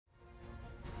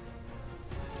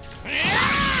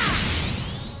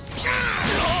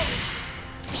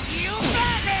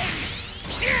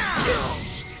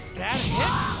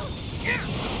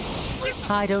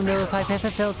I don't know if I've ever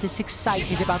felt this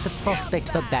excited about the prospect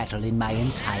of a battle in my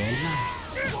entire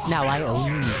life. Now I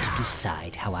only need to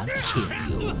decide how I'll kill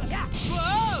you.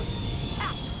 Whoa!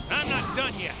 I'm not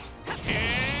done yet.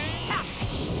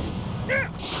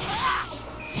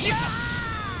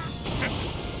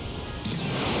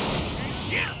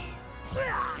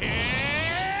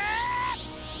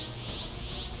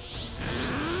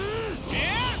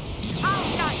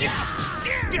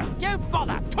 Don't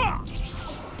bother!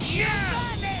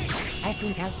 I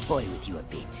think I'll toy with you a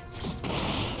bit.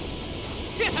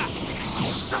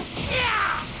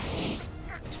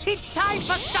 It's time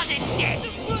for sudden death!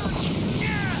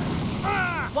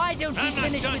 Why don't we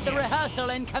finish with the rehearsal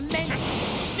and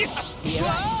commence?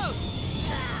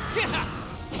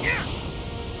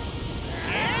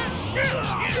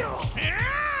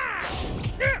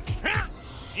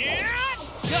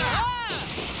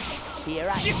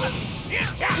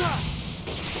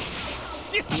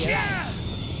 Here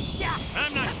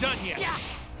I'm not done yet.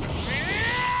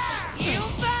 You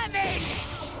vermin!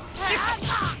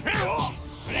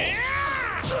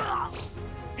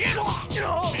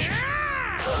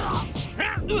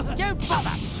 Don't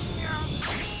bother!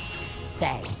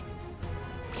 Bang.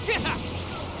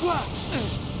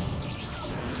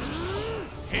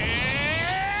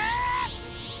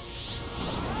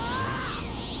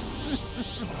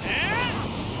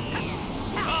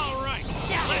 All right,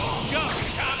 let's go.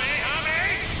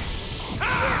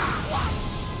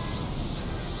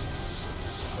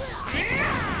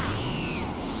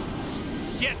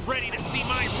 Get ready to see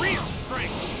my real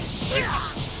strength.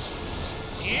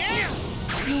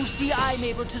 You see, I'm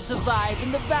able to survive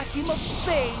in the vacuum of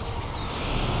space.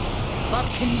 But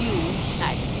can you?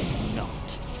 I think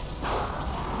not.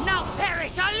 Now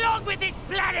perish along with this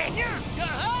planet!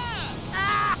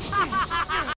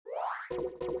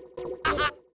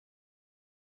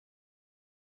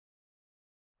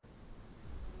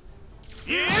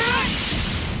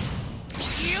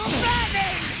 You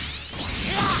vermin!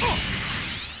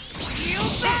 You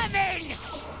vermin!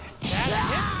 Is that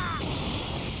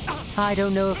it? I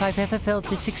don't know if I've ever felt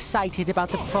this excited about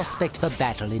the prospect of a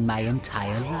battle in my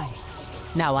entire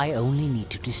life. Now I only need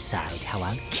to decide how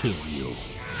I'll kill you.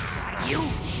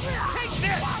 You take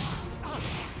this!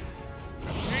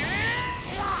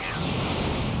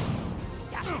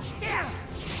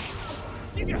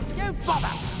 Don't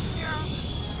bother!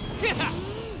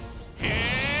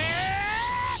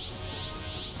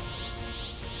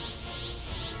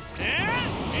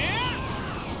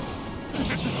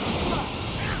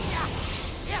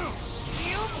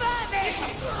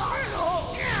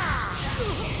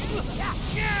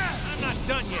 I'm not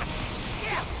done yet.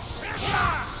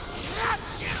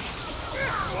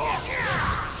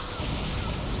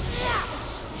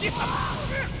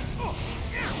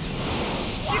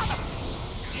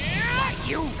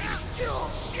 You!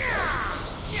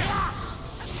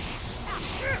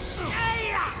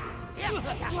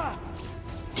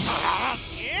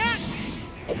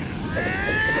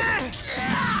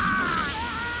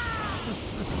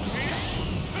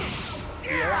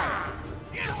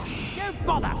 Don't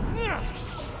bother!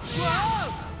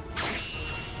 Whoa!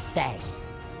 Bang!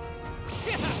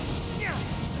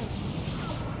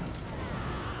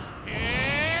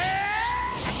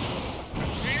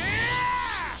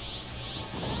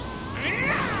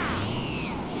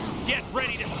 Get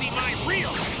ready to see my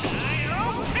real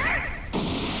style!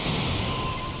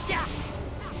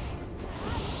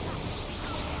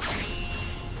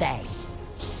 Bang!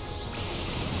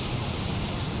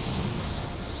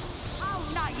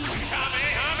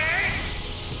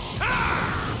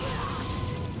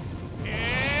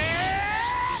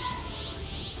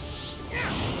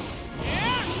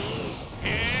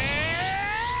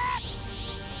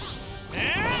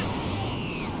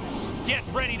 Get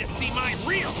ready to see my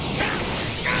real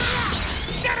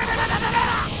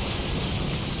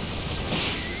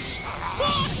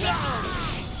awesome!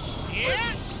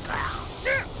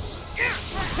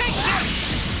 Take this!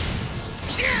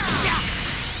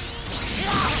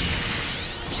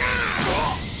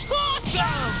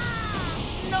 Awesome!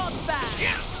 Not bad!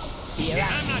 Here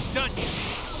I'm not done yet.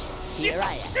 Here I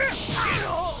am.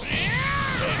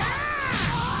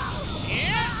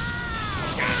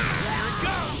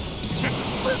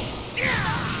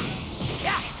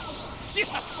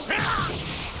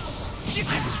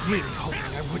 I was really hoping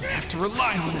I wouldn't have to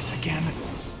rely on this again.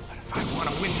 But if I want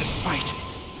to win this fight,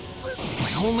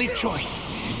 my only choice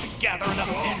is to gather enough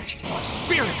energy for a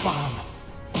spirit bomb.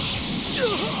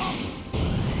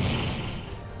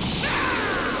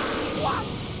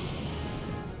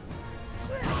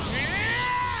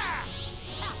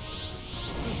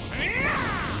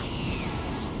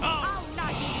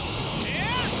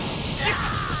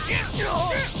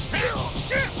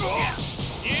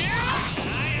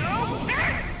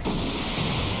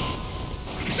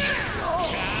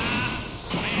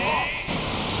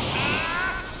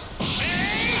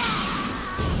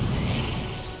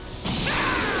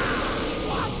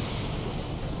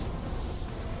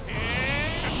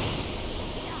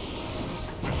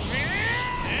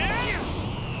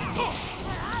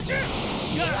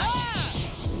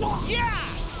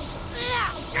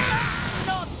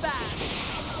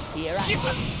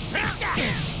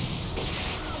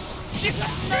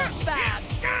 Not bad.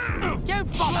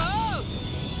 Don't bother.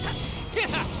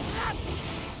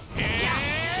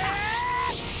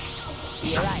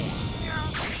 Here I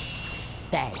am.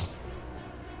 Bang.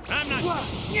 I'm not.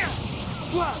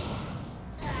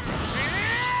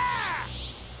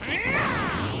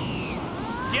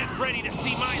 Get ready to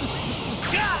see my.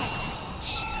 Guys!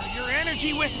 Share your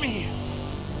energy with me!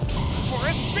 For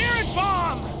a spirit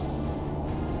bomb!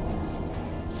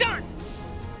 Done!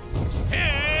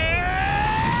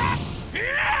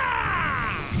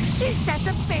 Is that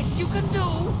the best you can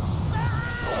do?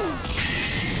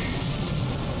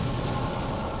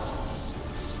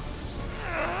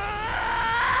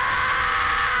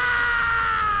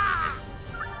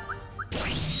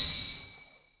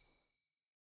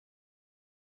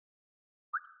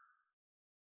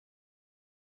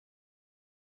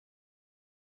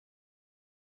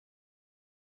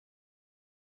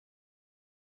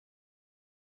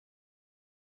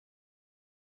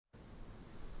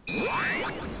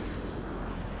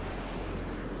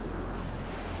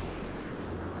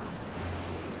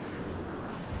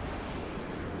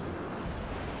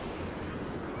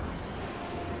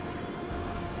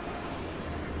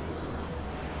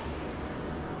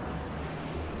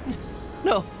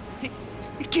 No,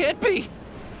 it can't be!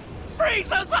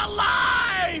 Frieza's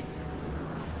alive!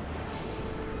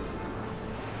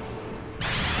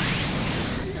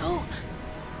 No.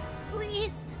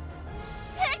 Please.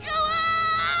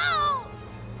 Piccolo!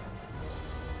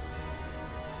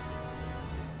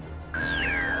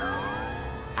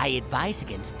 I advise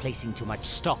against placing too much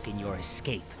stock in your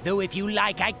escape. Though if you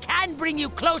like, I can bring you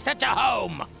closer to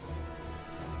home!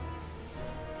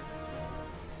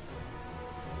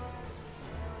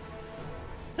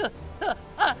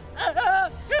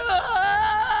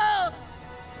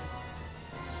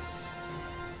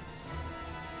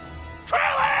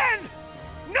 Krillin!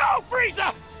 No,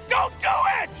 Frieza! Don't do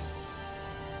it!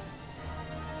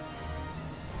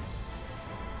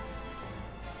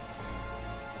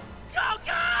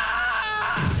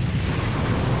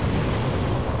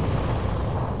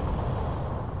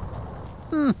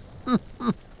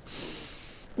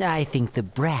 I think the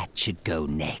brat should go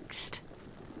next.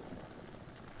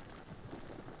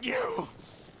 You!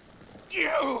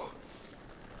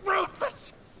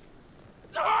 Ruthless!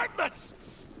 Heartless!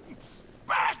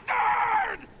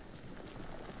 Bastard!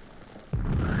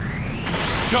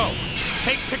 Go!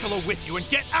 Take Piccolo with you and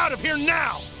get out of here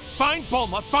now! Find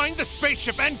Bulma, find the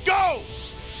spaceship, and go!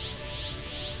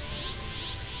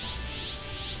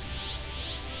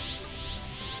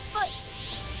 But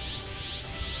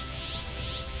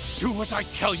Do as I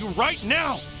tell you right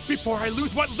now, before I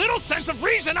lose what little sense of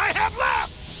reason I have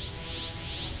left!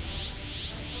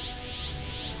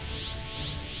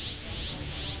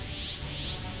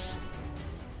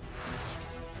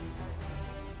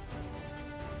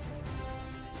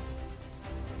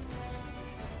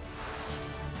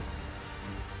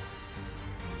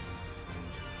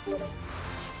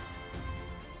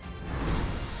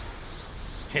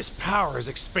 His power is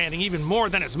expanding even more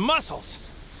than his muscles.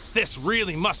 This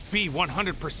really must be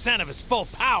 100% of his full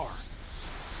power.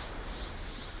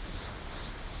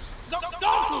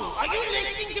 Goku, are you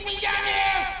listening to me down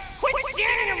there? Quit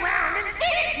standing around and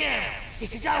finish him!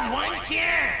 This is our one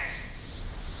chance!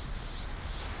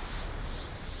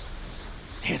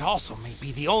 It also may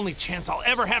be the only chance I'll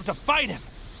ever have to fight him.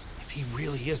 If he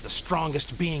really is the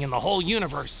strongest being in the whole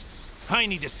universe, I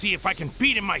need to see if I can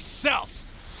beat him myself.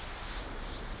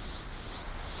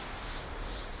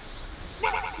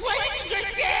 What did you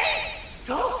just say?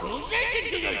 Goku,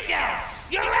 listen to yourself!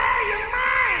 You're out of your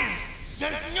mind!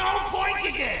 There's no point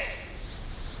to this!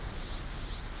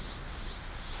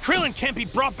 Krillin can't be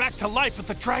brought back to life with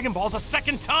the Dragon Balls a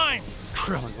second time!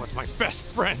 Krillin was my best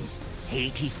friend.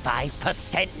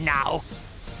 85% now.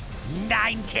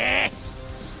 90.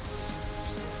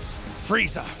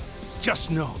 Frieza,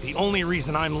 just know the only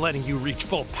reason I'm letting you reach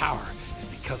full power is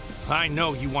because I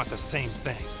know you want the same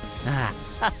thing.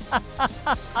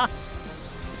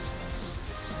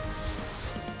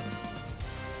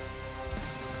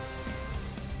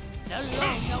 The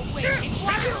long-awaited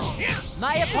one.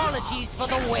 My apologies for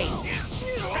the wait.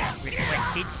 As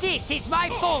requested, this is my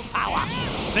full power.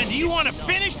 Then do you want to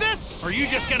finish this, or are you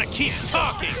just gonna keep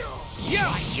talking?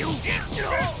 Yeah, you.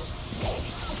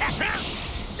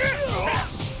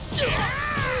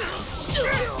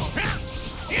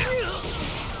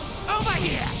 Over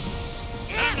here.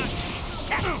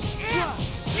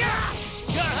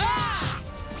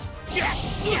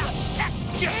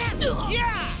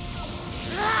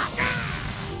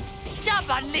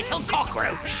 Stubborn little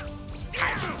cockroach.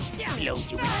 I'll blow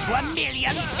you into a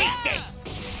million pieces.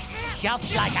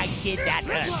 just like I did that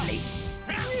Earthling.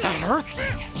 That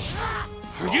Earthling?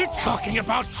 Are you talking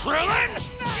about Krillin?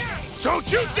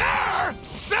 Don't you dare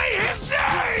say his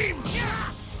name!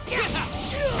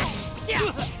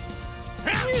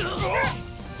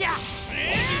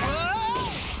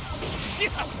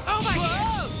 Oh my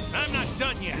God! I'm not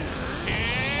done yet.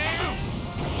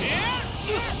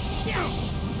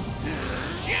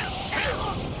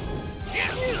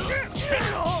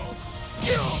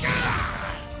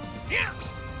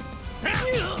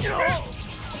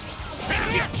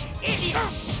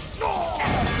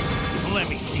 Let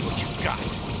me see what you got.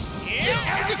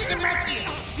 Eldest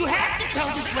Namekian, you have to tell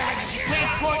the dragon to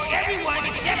transport everyone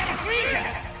except for Frieza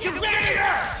to planet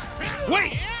Earth!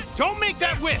 Wait! Don't make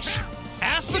that wish!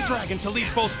 Ask the dragon to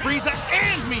leave both Frieza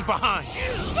and me behind!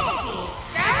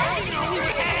 How do you know we were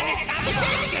having this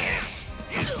conversation?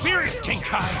 I'm serious, King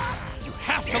Kai! You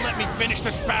have to let me finish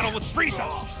this battle with Frieza,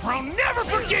 or I'll never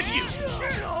forgive you!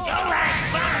 Alright,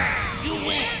 fine, you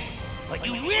win. But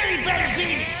you really better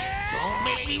beat me. Don't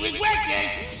make me regret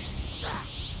this.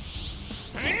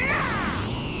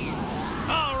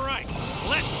 Alright,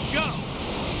 let's go!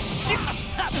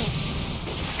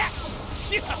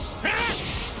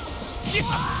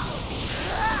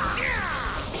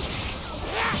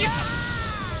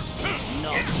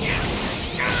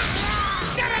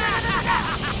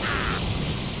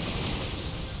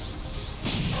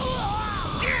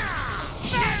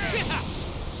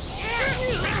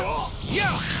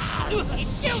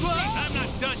 I'm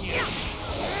not done yet.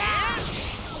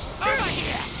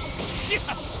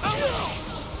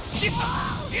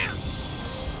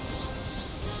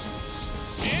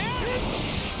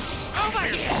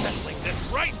 You're settling this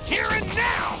right here and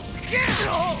now!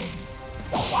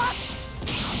 What?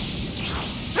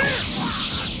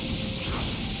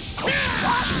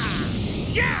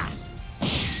 Yeah!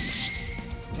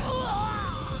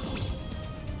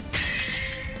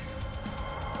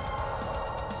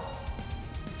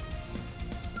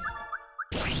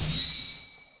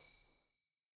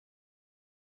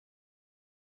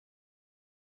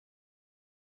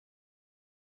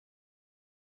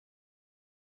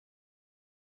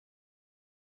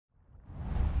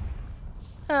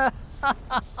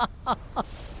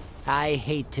 I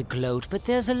hate to gloat, but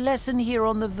there's a lesson here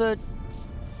on the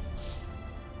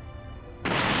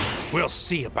We'll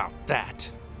see about that.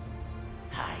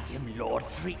 I am Lord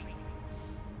Frieza.